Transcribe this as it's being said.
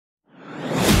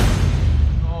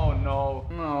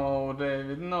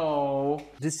no.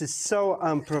 This is so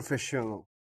unprofessional.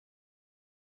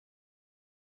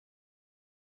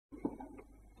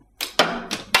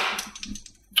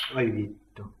 Ai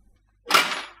vittu.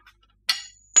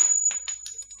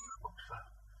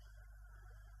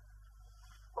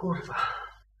 Kurwa.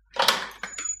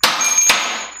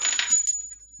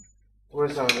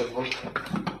 Where's our other one?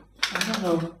 I don't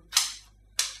know.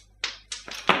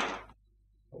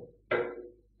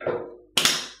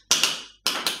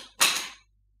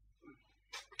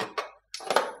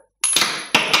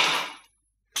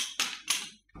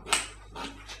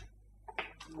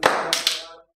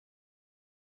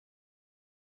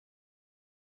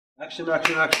 Action,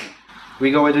 action, action.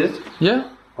 We go with it? Yeah?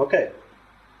 Okay.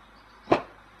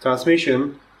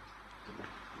 Transmission.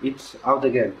 It's out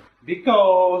again.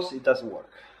 Because it doesn't work.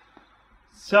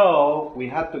 So we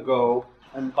had to go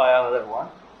and buy another one.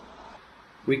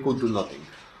 We could do nothing.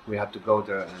 We had to go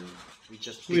there and we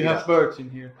just... We have birds in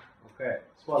here. Okay,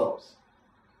 swallows.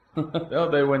 Oh,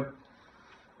 they went.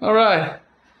 Alright.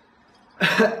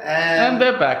 And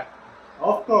they're back.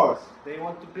 Of course, they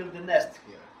want to build a nest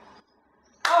here.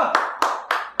 Ah!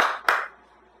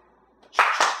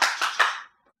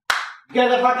 Get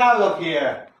the fuck out of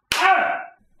here! Ah!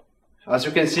 As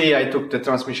you can see, I took the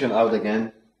transmission out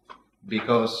again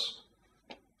because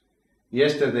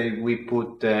yesterday we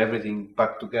put everything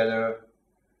back together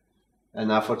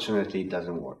and unfortunately it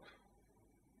doesn't work.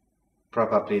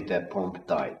 Probably the pump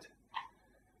died.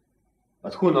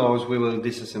 But who knows, we will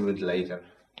disassemble it later.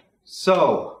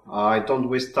 So, I don't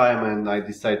waste time and I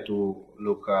decide to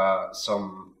look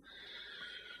some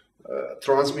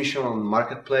transmission on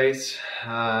marketplace,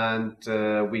 and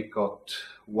we got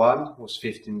one, was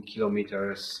 15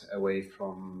 kilometers away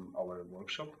from our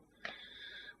workshop.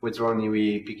 With Ronnie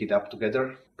we pick it up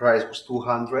together. Price was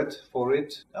 200 for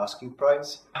it, asking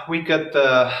price. We got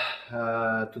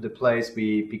to the place,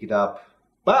 we pick it up.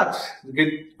 But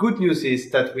the good news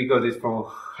is that we got it for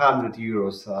 100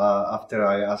 euros after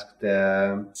I asked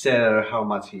the seller how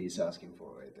much he is asking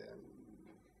for it. And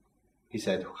he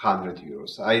said 100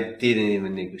 euros. I didn't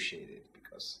even negotiate it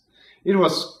because it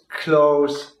was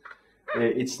close.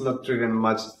 It's not driven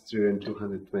much, it's driven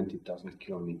 220,000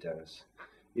 kilometers.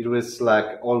 It was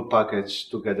like all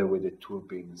packaged together with the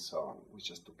turbine, so we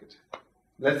just took it.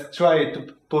 Let's try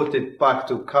to put it back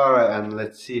to car and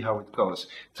let's see how it goes.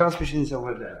 Transmission is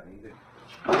over there.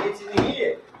 It's in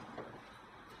here.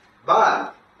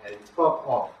 But it's pop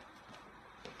off.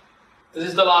 This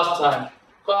is the last time.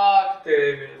 Fuck,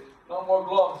 David. No more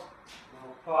gloves.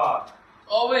 No fuck.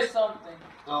 Always something.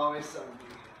 Always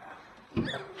something. I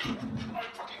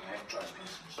fucking hate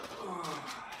transmissions.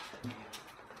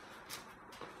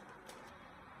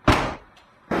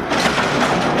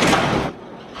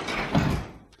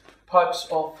 Pipes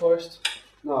off first.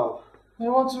 No.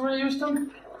 You want to reuse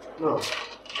them? No.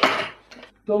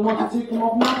 Don't want to take them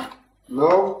off now?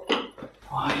 No.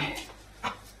 Why?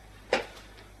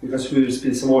 Because we will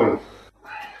spill some oil.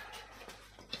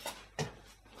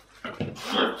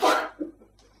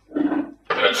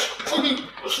 It's fucking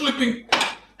sleeping.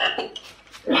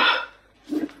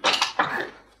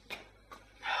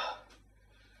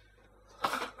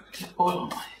 Get oil on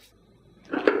my...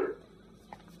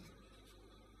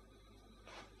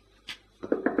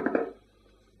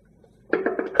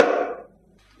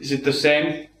 Is it the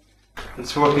same?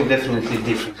 It's working definitely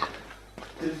different.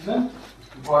 Different?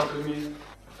 What do you mean?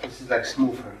 This is like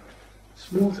smoother.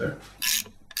 Smoother?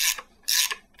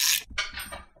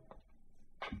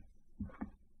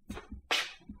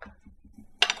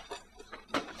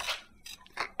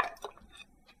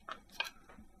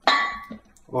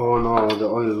 Oh no, the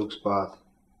oil looks bad.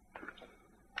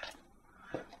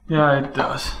 Yeah, it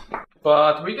does.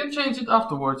 But we can change it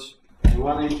afterwards.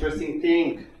 One interesting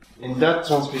thing. In that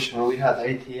transmission we had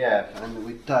ATF and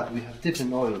with that we have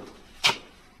different oil.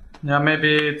 Yeah,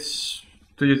 maybe it's...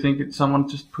 Do you think it's someone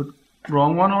just put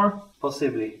wrong one or?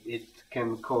 Possibly it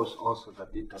can cause also that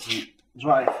it doesn't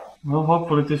drive. Well,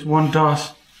 hopefully this one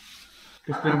does.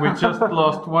 Because then we just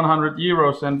lost 100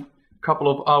 euros and a couple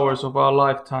of hours of our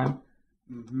lifetime.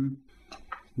 Mm-hmm.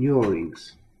 New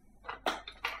rings.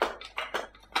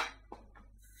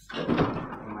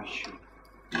 My shoe.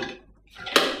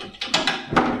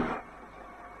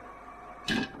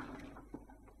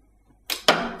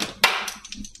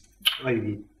 Ai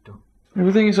vittu.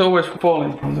 Everything is always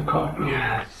falling from the car.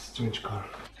 Yeah, it's a strange car.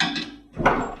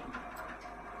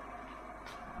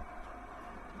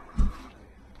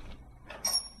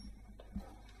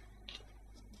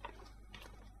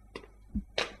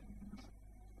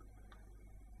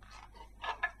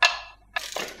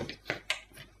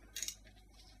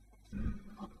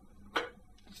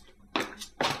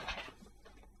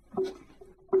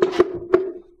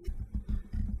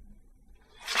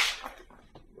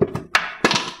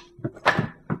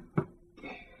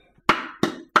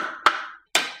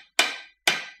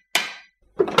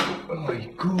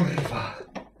 Oj kurwa.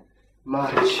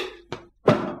 Mać.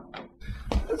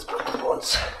 Let's put the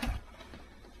bolts.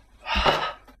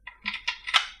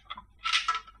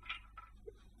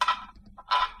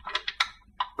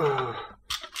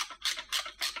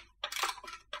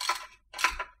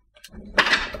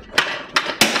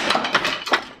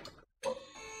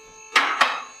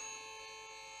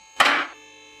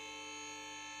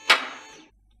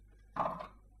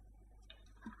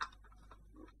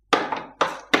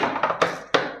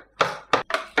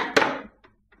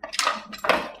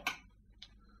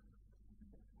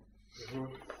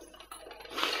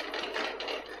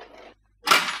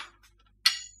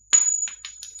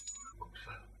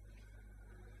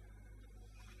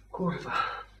 Kurwa.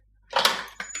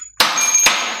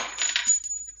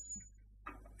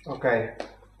 Okay.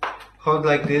 Hold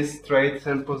like this, straight,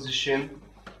 same position.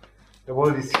 The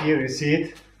wall is here, you see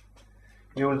it.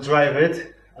 You will drive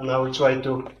it, and I will try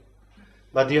to.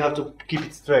 But you have to keep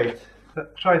it straight.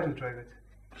 Try to drive it.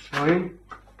 Going.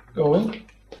 Going.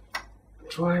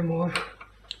 Try more.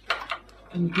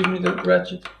 Can you give me the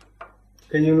ratchet?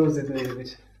 Can you lose it a little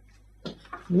bit?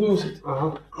 Lose it.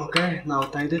 Okay, now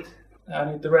tight it. I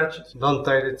need the ratchet. Don't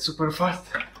tight it super fast.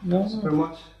 No. Super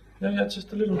much. Yeah,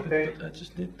 just a little Okay. bit. But I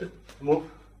just need the. Move.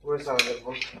 Where's our other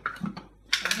one?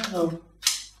 I don't know.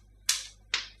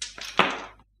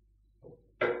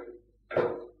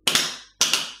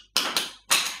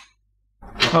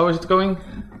 How is it going?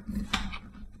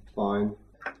 Fine.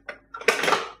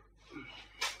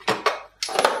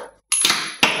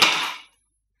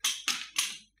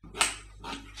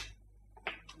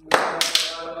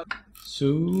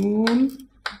 Soon.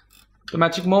 The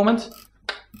magic moment?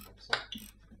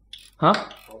 Huh?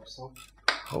 Hope so.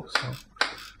 Hope so.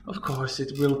 Of course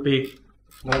it will be.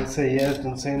 Don't say yes,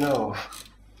 don't say no.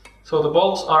 So the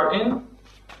bolts are in.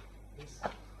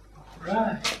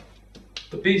 Right.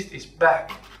 The beast is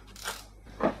back.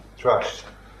 Trash.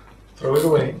 Throw it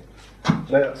away.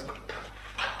 Let us.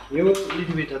 You will a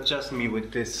little bit adjust me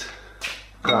with this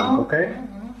clamp, okay?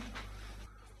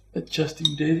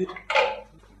 Adjusting, David.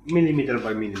 Millimeter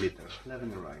by millimeter, left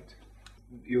and right.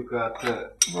 You got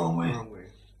Wrong way. wrong way.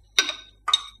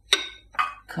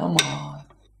 Come on.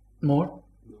 More?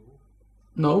 No.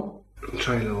 No?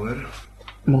 Try lower.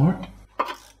 More?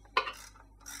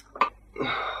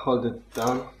 Hold it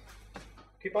down.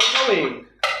 Keep on going.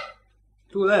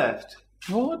 To left.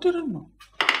 No, I didn't know.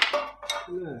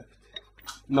 To left.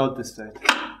 Not this side.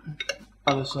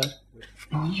 Other side.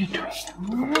 What are you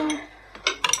doing?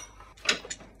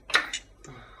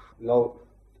 Low.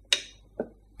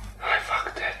 I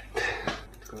fucked that.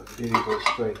 It didn't go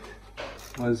straight.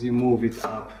 Once you move it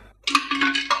up.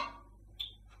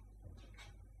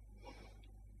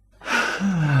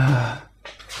 Oh,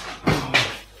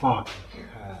 fuck.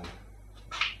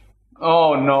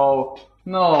 Oh no.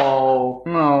 No.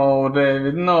 No,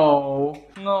 David. No.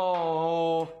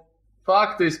 No.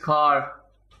 Fuck this car.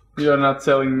 You're not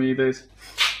selling me this.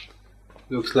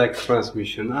 Looks like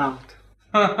transmission out.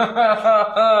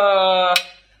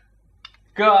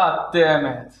 God damn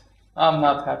it. I'm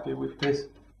not happy with this.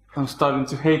 I'm starting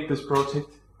to hate this project.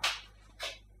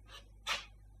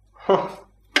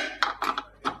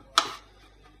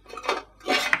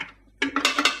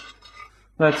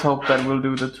 Let's hope that will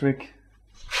do the trick.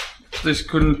 This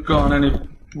couldn't go on any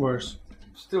worse.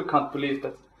 Still can't believe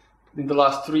that in the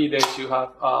last 3 days you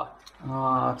have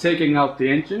taking out the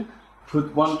engine,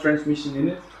 put one transmission in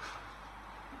it,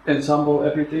 ensemble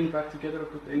everything back together,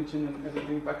 put the engine and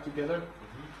everything back together,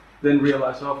 then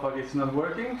realize, oh fuck, it's not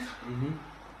working.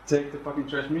 Take the fucking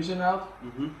transmission out,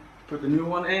 put the new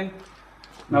one in.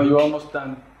 Now you're almost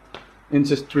done in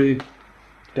just 3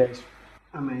 days.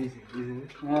 Amazing, isn't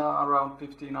it? Yeah, around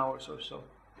 15 hours or so.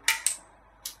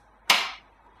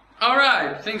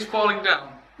 Alright, things falling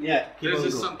down. Yeah, This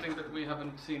is something that we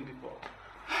haven't seen before.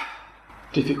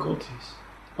 Difficulties,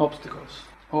 obstacles,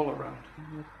 all around.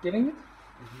 You getting it?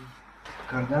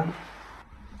 Car down?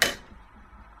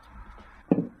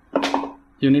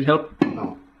 You need help?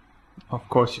 No. Of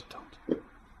course you don't.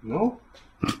 No?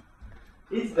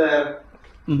 It's there.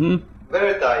 Mm-hmm.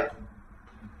 Very tight.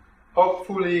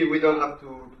 Hopefully we don't have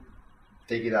to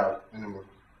take it out anymore.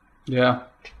 Yeah,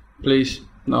 please,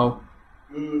 no.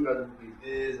 That would be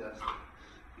disaster.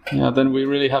 Yeah, then we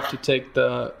really have to take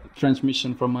the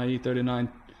transmission from my E39,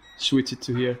 switch it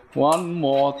to here one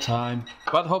more time.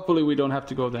 But hopefully we don't have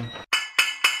to go then.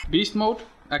 Beast mode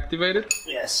activated?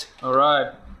 Yes.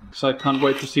 Alright, so I can't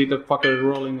wait to see the fucker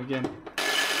rolling again.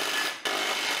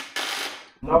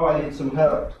 Now I need some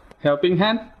help. Helping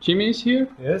hand? Jimmy is here?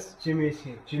 Yes, Jimmy is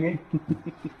here. Jimmy?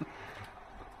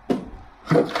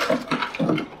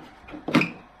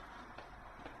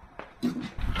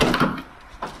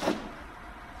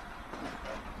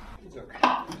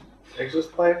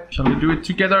 exhaust pipe. Shall we do it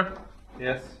together?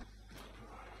 Yes.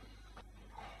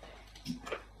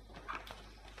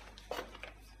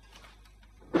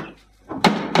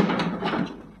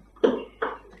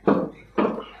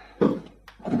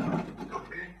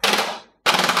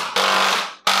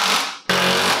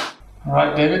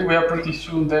 Alright, David, we are pretty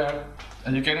soon there.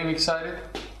 Are you getting excited?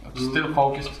 Still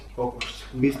focused? Focus.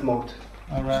 Beast mode.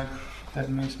 Alright, that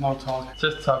means no talk.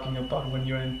 Just talking about when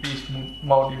you're in beast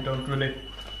mode, you don't really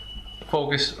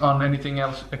focus on anything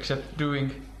else except doing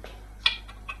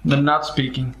the not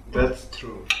speaking. That's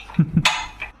true.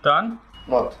 Done?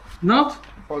 Not. Not?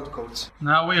 Fault codes.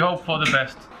 Now we hope for the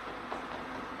best.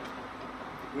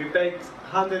 We paid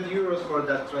 100 euros for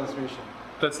that transmission.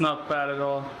 That's not bad at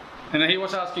all. And he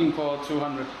was asking for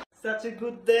 200. Such a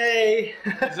good day!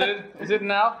 Is it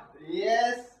now?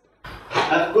 Yes! I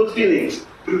have good feelings.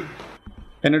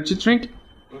 Energy drink?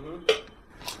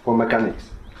 For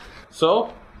mechanics.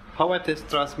 So? How I test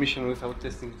transmission without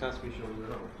testing transmission on the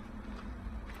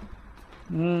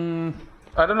road?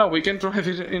 I don't know, we can drive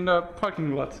it in the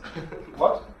parking lot.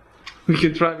 What? We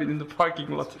can drive it in the parking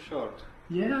lot. Too short.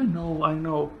 Yeah, I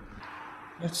know.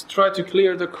 Let's try to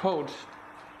clear the code.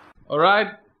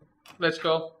 Alright, let's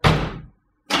go.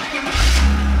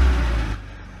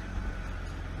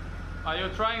 Are you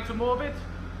trying to move it?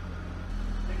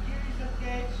 The gear is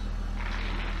engaged.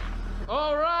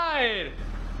 Alright!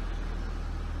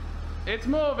 It's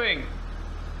moving.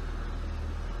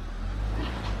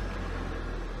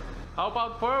 How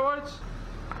about forwards?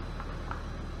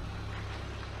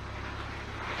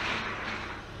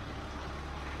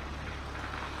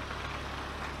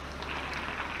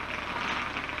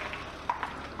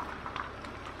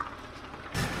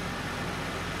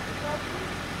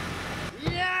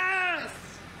 Yes!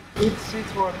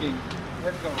 It's working.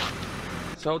 Let's go.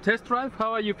 So test drive,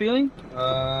 how are you feeling?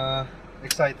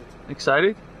 Excited.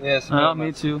 Excited? Yes. Yeah,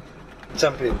 me too.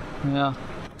 Jump in. Yeah.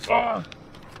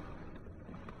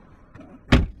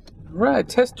 Right,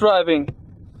 test driving.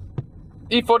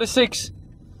 E46.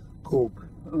 Coupe.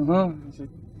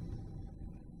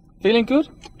 Feeling good?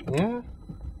 Yeah.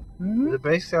 The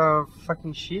brakes are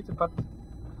fucking shit, but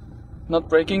Not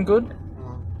braking good?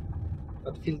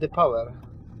 but feel the power.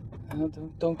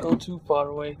 Don't go too far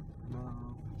away. No,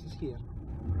 just here.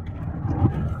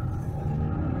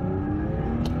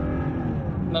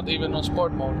 Not even on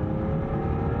sport mode.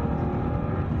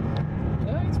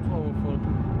 Yeah, it's powerful.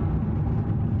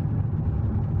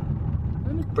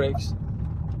 And it brakes.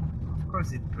 Of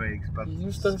course it brakes, but You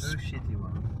it's use the a shitty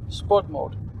one. Sport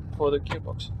mode for the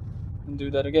gearbox. And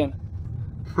do that again.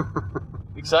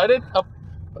 Excited? Up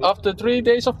after 3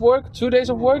 days of work? 2 days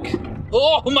of work?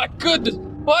 Oh my goodness!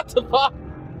 What the fuck?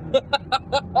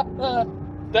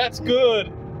 That's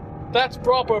good! That's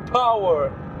proper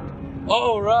power!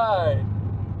 Alright!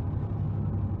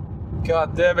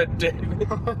 God damn it, David!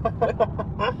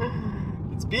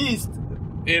 It's beast!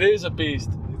 It is a beast!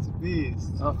 It's a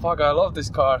beast. Oh fuck, I love this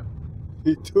car.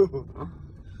 Me too.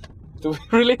 Do we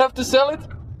really have to sell it?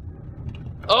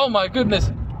 Oh my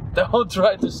goodness! Don't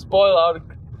try to spoil our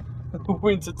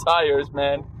winter tires,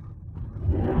 man.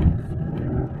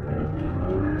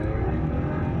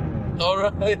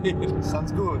 Alright.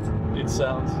 Sounds good. It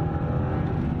sounds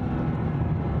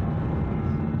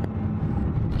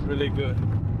really good.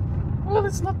 Well,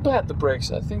 it's not bad, the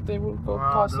brakes. I think they will go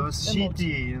past those the MOT.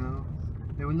 shitty, you know.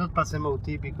 They will not pass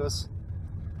MOT because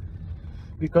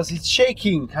it's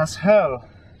shaking as hell.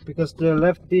 Because the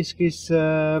left disc is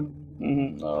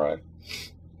Alright.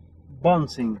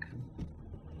 bouncing.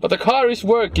 But the car is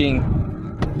working.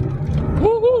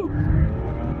 Woohoo!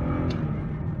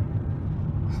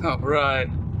 Alright.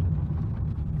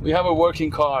 We have a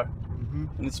working car.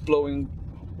 And it's blowing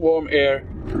warm air.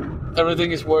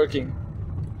 Everything is working.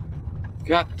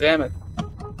 God damn it.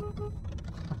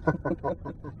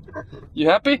 You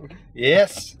happy?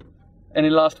 Yes.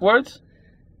 Any last words?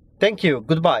 Thank you.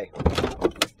 Goodbye.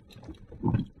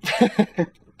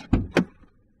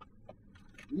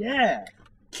 Yeah.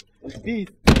 It's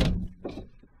beast.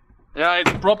 Yeah,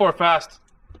 it's proper fast.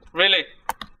 Really.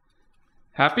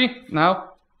 Happy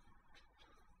now?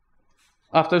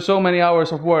 After so many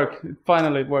hours of work, it's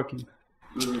finally working.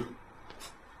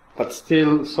 But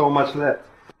still so much left.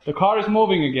 The car is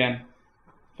moving again.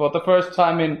 For the first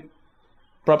time in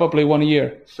probably 1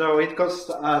 year. So it cost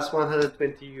us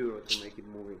 120 euro to make it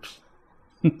moving.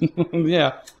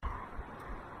 Yeah.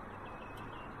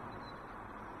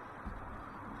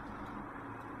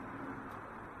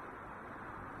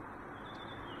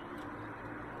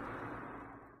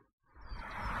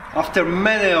 After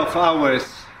many of hours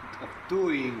of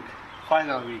doing,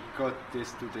 finally we got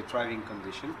this to the driving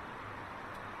condition.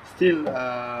 Still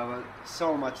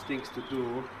so much things to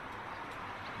do,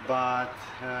 but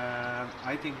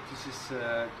I think this is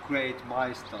a great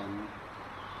milestone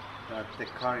that the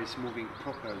car is moving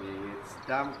properly. It's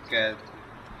damn good.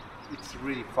 It's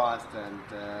really fast, and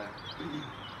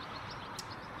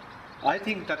I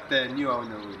think that the new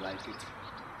owner will like it.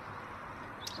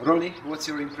 Ronnie, what's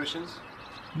your impressions?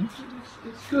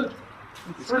 It's good.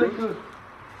 It's really good.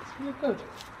 It's really good.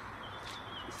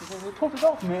 We pulled it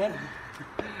off, man.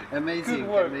 Amazing, Good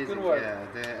work, amazing. good work. Yeah,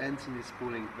 the engine is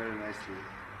cooling very nicely.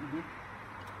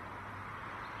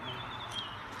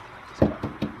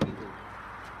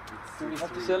 Do we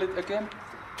have to sell it again?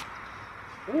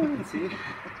 Oh, let's see.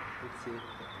 Let's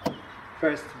see.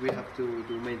 First, we have to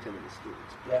do maintenance to it.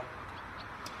 Yeah.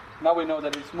 Now we know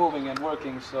that it's moving and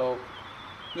working, so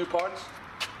new parts,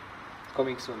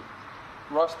 Coming soon.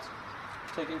 rust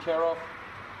taken care of.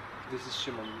 This is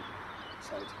Shimon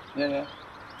side Yeah.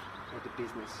 of the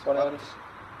business. What else?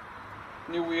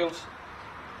 New wheels.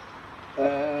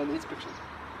 And inspection.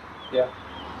 Yeah.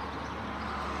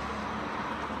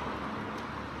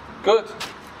 Good.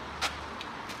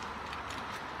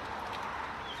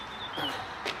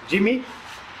 Jimmy,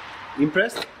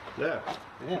 impressed? Yeah.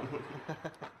 Yeah.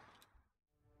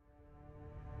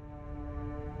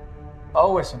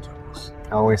 Always some troubles.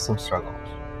 Always some struggles.